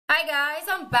Hi guys,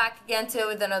 I'm back again today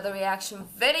with another reaction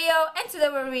video, and today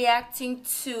we're reacting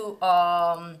to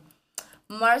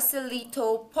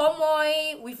Marcelito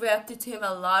Pomoy. We've reacted to him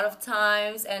a lot of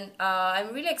times, and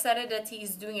I'm really excited that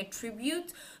he's doing a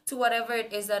tribute to whatever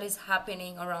it is that is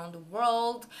happening around the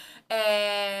world.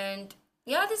 And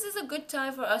yeah, this is a good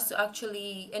time for us to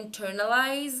actually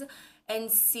internalize and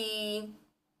see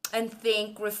and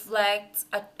think, reflect,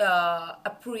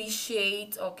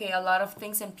 appreciate, okay, a lot of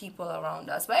things and people around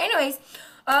us. But anyways,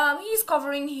 he's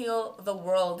covering Heal the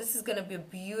World. This is gonna be a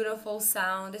beautiful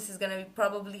sound. This is gonna be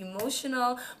probably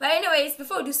emotional. But anyways,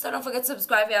 before we do start, don't forget to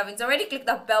subscribe if you haven't already. Click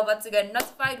that bell button to get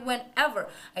notified whenever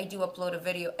I do upload a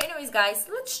video. Anyways, guys,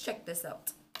 let's check this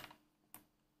out.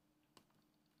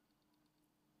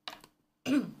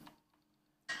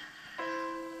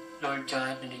 Lord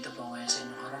God, nandito po ngayon sa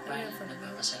inyong harapan.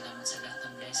 Nagpapasalamat sa lahat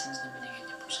ng blessings na binigay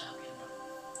niyo po sa akin.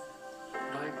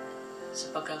 Lord, sa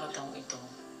pagkakataong ito,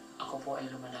 ako po ay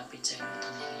lumalapit sa inyo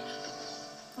itong hihingi ng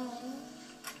tulong.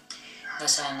 Na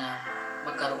sana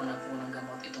magkaroon na po ng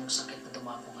gamot itong sakit na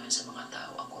dumapo ngayon sa mga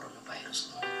tao, ang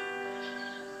coronavirus, Lord.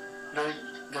 Lord,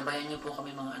 gabayan niyo po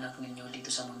kami mga anak ninyo dito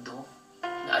sa mundo,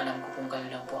 na alam ko kung kayo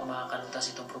lang po ang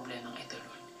makakalutas itong problemang ito,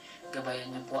 Lord.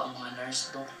 Gabayan niyo po ang mga nurse,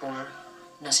 doktor,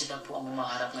 na sila po ang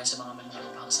umaharap ngayon sa mga may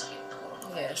malubhang sakit na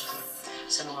coronavirus. Yes.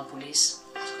 Sa mga pulis,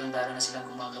 sekundara na silang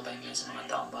gumagabay ngayon sa mga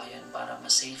taong bayan para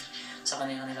mas safe sa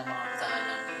kanilang mga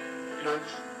tahanan. Lord,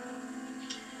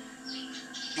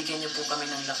 bigyan niyo po kami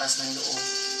ng lakas ng loob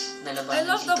na labanan I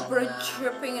love the bird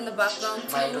chirping in the background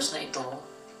too. Virus na ito,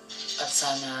 at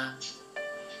sana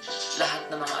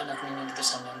lahat ng mga anak ninyo dito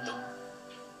sa mundo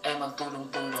ay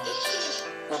magtulong-tulong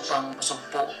upang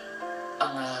masugpo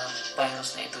ang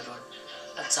virus na ito, Lord.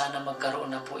 At sana magkaroon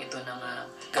na po ito ng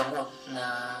gamot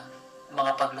na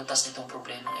mga paglutas nitong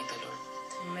problemang ito, Lord.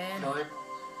 Amen. Lord,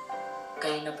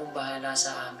 kayo na pong bahala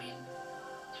sa amin.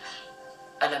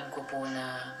 Alam ko po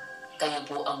na kayo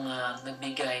po ang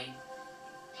nagbigay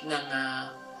ng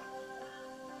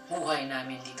buhay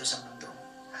namin dito sa mundo.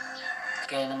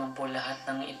 Kaya naman po lahat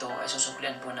ng ito ay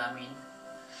susuklian po namin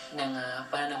ng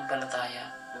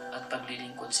pananampalataya at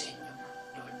paglilingkod sa inyo,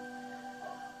 Lord.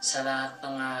 Sa lahat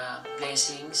ng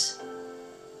blessings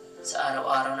sa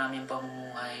araw-araw namin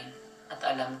pamumuhay, at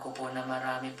alam ko po na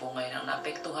marami po ngayon ang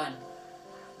naapektuhan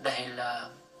dahil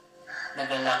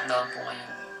nagla-lockdown po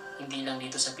ngayon, hindi lang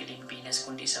dito sa Pilipinas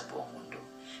kundi sa buong mundo.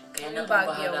 Kaya na po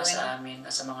bahala sa amin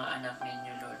at sa mga anak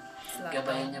ninyo, Lord.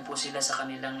 Gabayan niyo po sila sa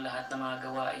kanilang lahat ng mga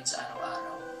gawain sa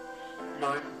araw-araw.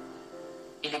 Lord,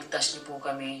 iligtas niyo po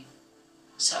kami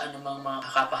sa anumang mga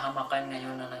kapahamakan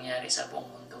ngayon na nangyari sa buong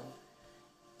mundo.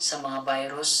 Sa mga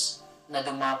virus na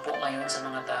dumapo ngayon sa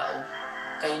mga tao,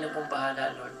 kayo na pong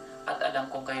bahala, Lord, at alam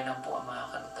kong kayo lang po ang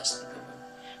makakalutas nito, Lord.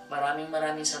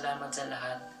 Maraming salamat sa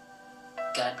lahat.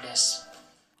 God bless.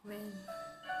 Amen.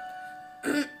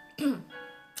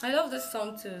 I love this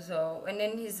song too, so, and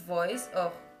then his voice, oh.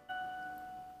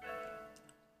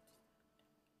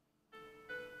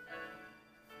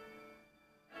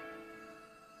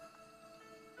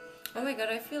 Oh my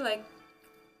god, I feel like,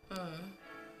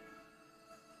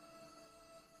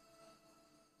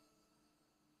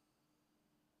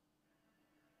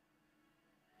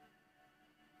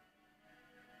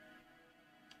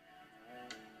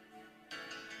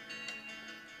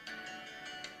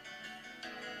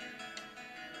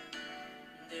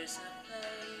 There's a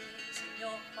place in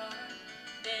your heart,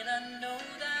 then I know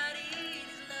that it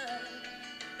is love.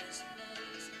 This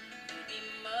place will be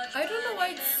much. I don't know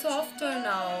why it's softer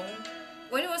now.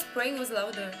 When it was praying, it was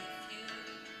louder. If you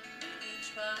really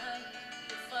try,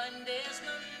 you'll find there's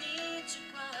no need to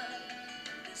cry.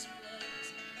 In this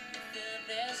place, you feel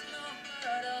there's no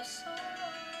hurt or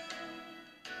sorrow.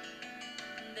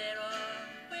 There are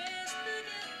ways to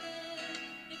get there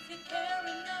if you care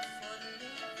enough for the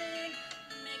living.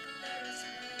 Make a better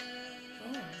space.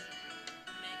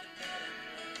 Make a better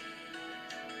place.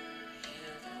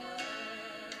 Heal the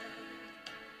world.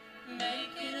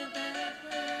 Make it a better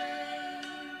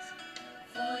place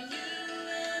for you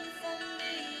and for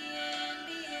me and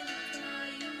the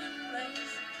entire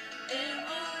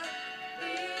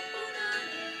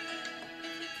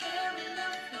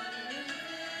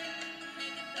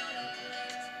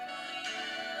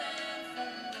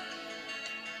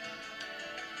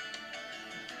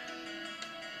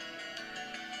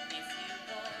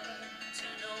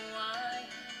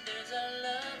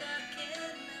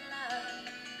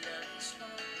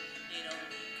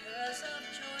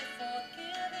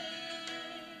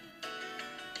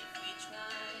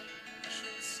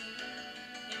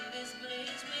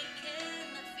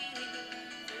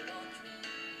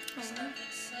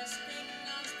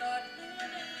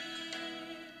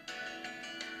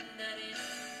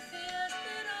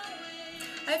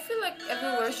I feel like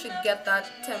everywhere should get that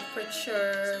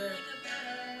temperature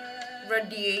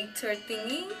radiator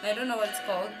thingy. I don't know what it's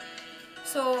called.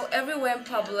 So everywhere in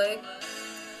public,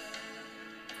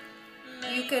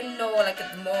 you can know, like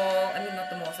at the mall. I mean, not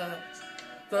the malls,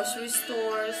 grocery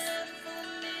stores,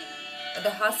 at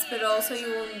the hospital. So you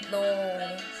will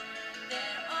know.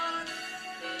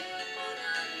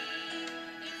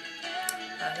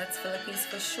 That's Philippines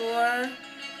for sure.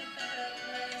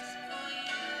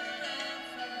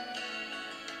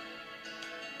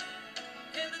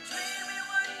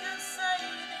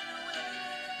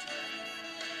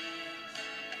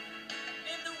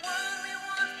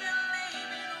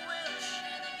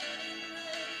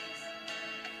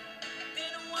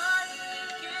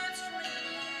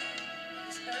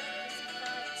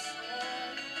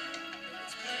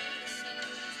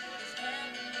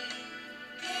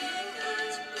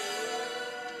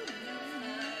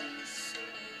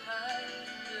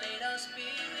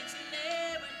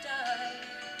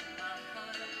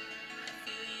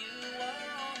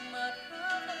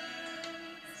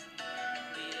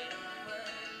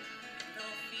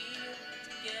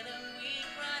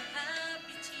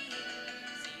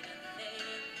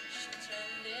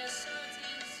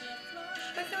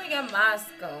 Where can we get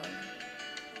masks on?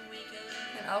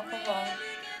 And alcohol.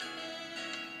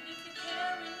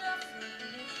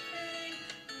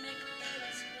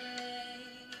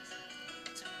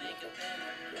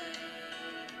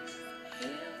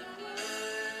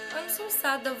 I'm so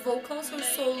sad the vocals are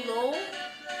so low.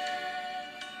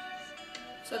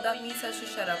 So that means I should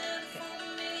shut up. Okay.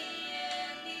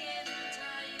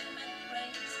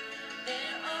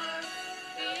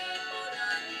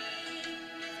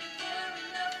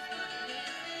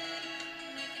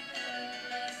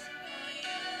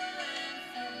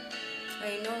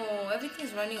 I know,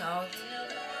 everything's running out.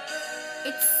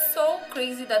 It's so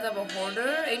crazy that I'm a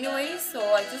hoarder anyway, so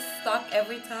I just stock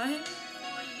every time.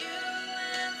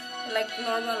 Like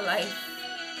normal life.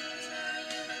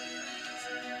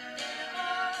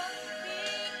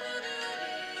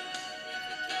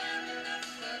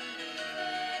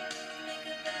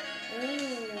 Oh,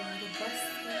 the bus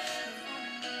station.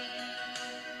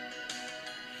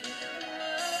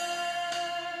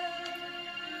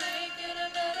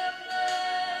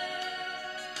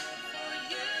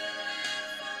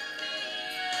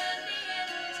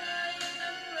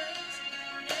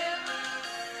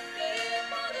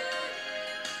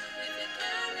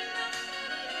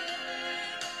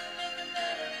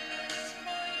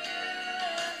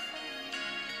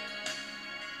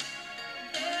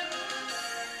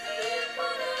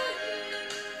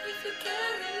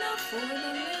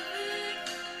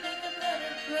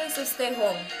 So stay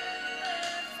home.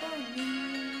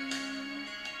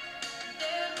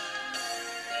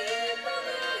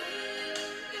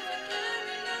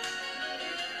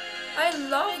 I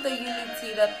love the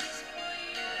unity that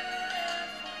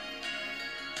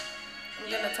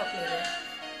I'm gonna talk later.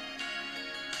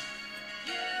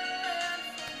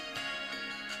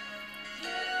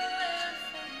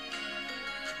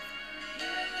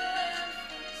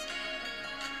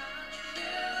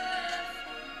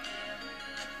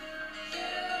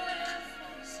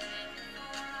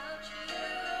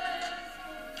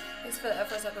 For the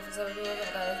effort, sacrifice, of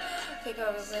everyone, take care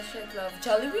of your patient, love.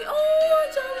 Jollibee, oh,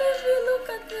 Jollibee, look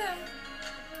at them.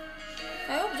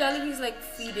 I hope Jollibee's like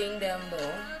feeding them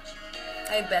though.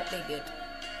 I bet they did.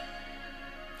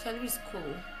 Jollibee's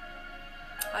cool.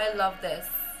 I love this.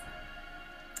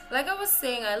 Like I was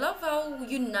saying, I love how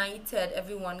united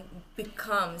everyone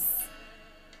becomes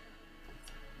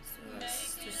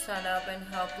to stand up and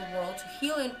help the world to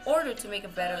heal in order to make a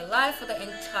better life for the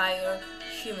entire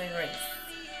human race.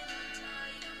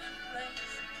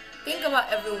 Think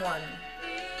about everyone.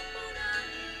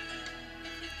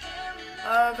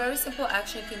 Our very simple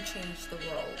action can change the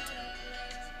world.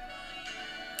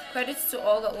 Credits to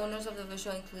all the owners of the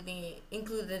visual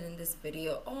included in this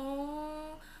video.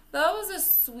 Oh, that was a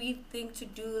sweet thing to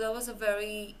do. That was a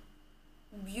very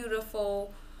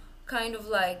beautiful kind of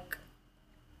like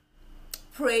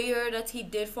prayer that he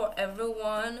did for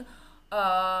everyone.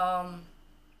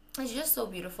 It's just so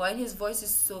beautiful, and his voice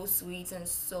is so sweet and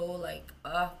so like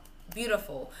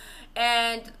beautiful.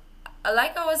 And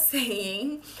like I was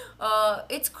saying,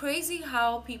 it's crazy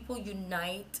how people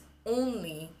unite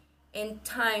only in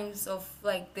times of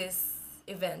like this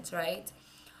event, right?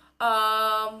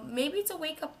 Maybe it's a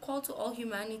wake-up call to all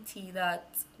humanity that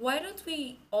why don't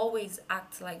we always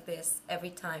act like this every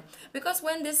time? Because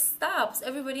when this stops,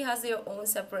 everybody has their own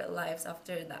separate lives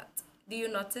after that. Do you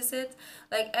notice it?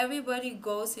 Like everybody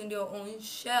goes in their own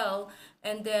shell,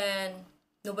 and then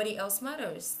nobody else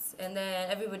matters, and then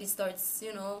everybody starts,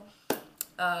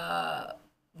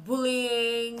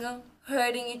 bullying,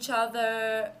 hurting each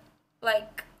other.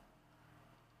 Like,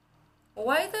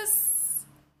 why does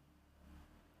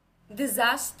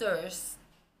disasters,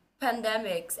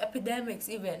 pandemics, epidemics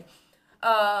even,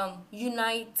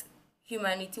 unite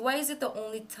humanity? Why is it the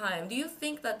only time? Do you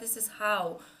think that this is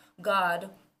how God,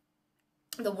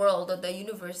 the world, or the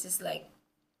universe is like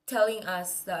telling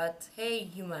us that, hey,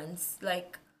 humans,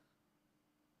 like,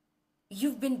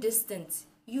 you've been distant.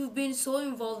 You've been so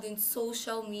involved in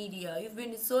social media. You've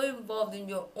been so involved in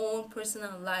your own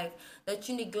personal life that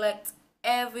you neglect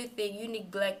everything. You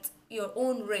neglect your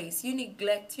own race. You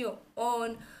neglect your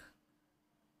own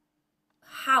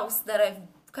house that I've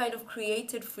kind of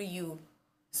created for you.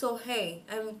 So, hey,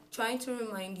 I'm trying to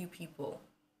remind you people,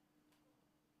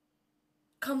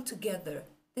 come together.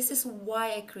 This is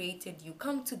why I created you.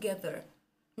 Come together.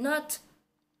 Not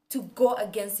to go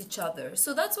against each other.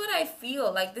 So that's what I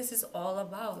feel like this is all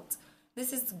about.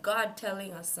 This is God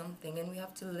telling us something, and we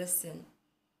have to listen.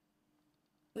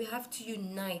 We have to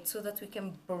unite so that we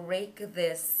can break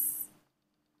this.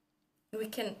 We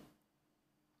can,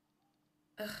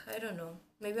 I don't know.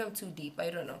 Maybe I'm too deep. I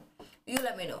don't know. You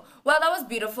let me know. Well, that was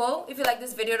beautiful. If you like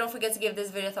this video, don't forget to give this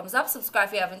video a thumbs up. Subscribe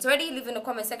if you haven't already. Leave in the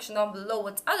comment section down below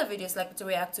what other videos like to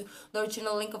react to. The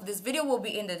original link of this video will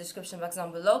be in the description box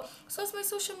down below. So is my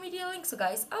social media link. So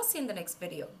guys, I'll see you in the next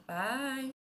video. Bye.